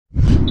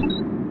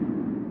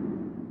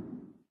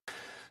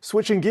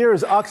Switching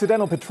gears,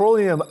 Occidental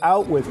Petroleum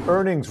out with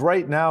earnings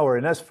right now, where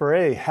Ines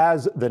Ferre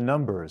has the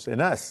numbers.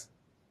 Ines.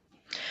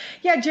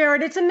 Yeah,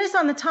 Jared, it's a miss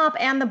on the top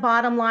and the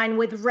bottom line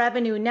with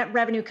net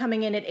revenue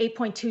coming in at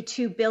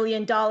 $8.22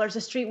 billion.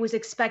 The street was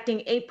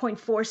expecting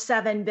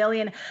 $8.47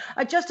 billion.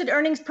 Adjusted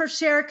earnings per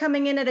share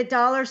coming in at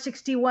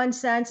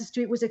 $1.61. The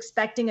street was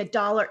expecting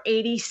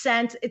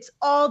 $1.80. It's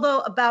all,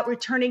 though, about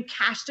returning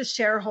cash to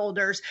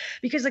shareholders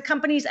because the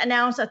company's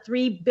announced a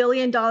 $3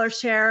 billion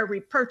share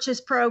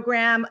repurchase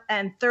program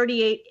and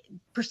 38%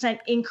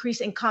 increase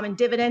in common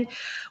dividend,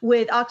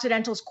 with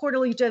Occidental's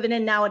quarterly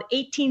dividend now at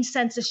 18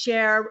 cents a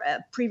share.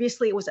 Previously,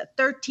 it was at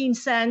 13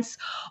 cents.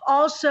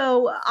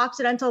 Also,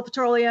 Occidental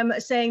Petroleum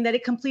saying that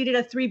it completed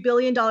a $3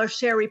 billion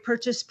share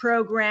repurchase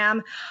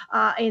program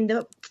in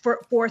the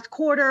fourth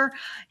quarter.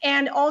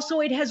 And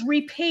also, it has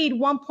repaid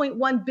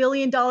 $1.1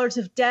 billion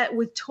of debt,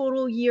 with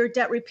total year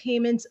debt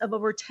repayments of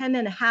over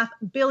 $10.5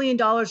 billion,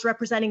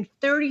 representing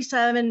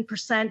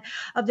 37%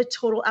 of the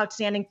total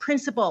outstanding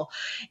principal.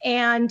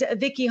 And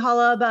Vicky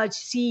Holub,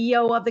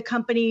 CEO of the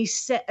company,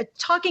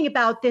 talking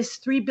about this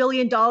 $3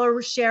 billion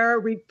share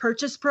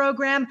repurchase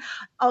program,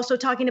 also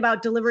talking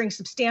about delivering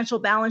substantial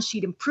balance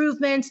sheet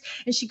improvements.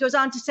 And she goes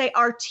on to say,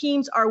 our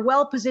teams are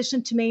well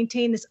positioned to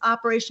maintain this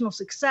operational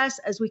success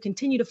as we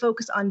continue to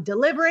focus on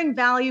delivering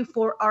value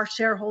for our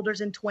shareholders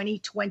in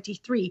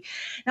 2023.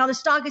 Now, the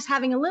stock is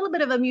having a little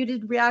bit of a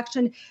muted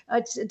reaction.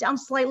 It's down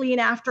slightly in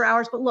after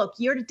hours. But look,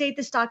 year to date,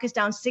 the stock is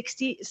down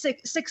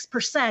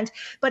 6%.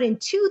 But in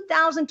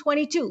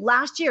 2022,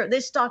 last year,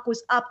 this stock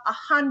was up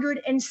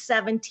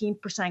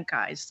 117%,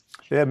 guys.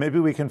 Yeah, maybe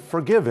we can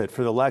forgive it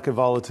for the lack of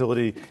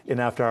volatility in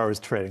after-hours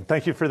trading.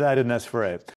 Thank you for that, Ines Ferre.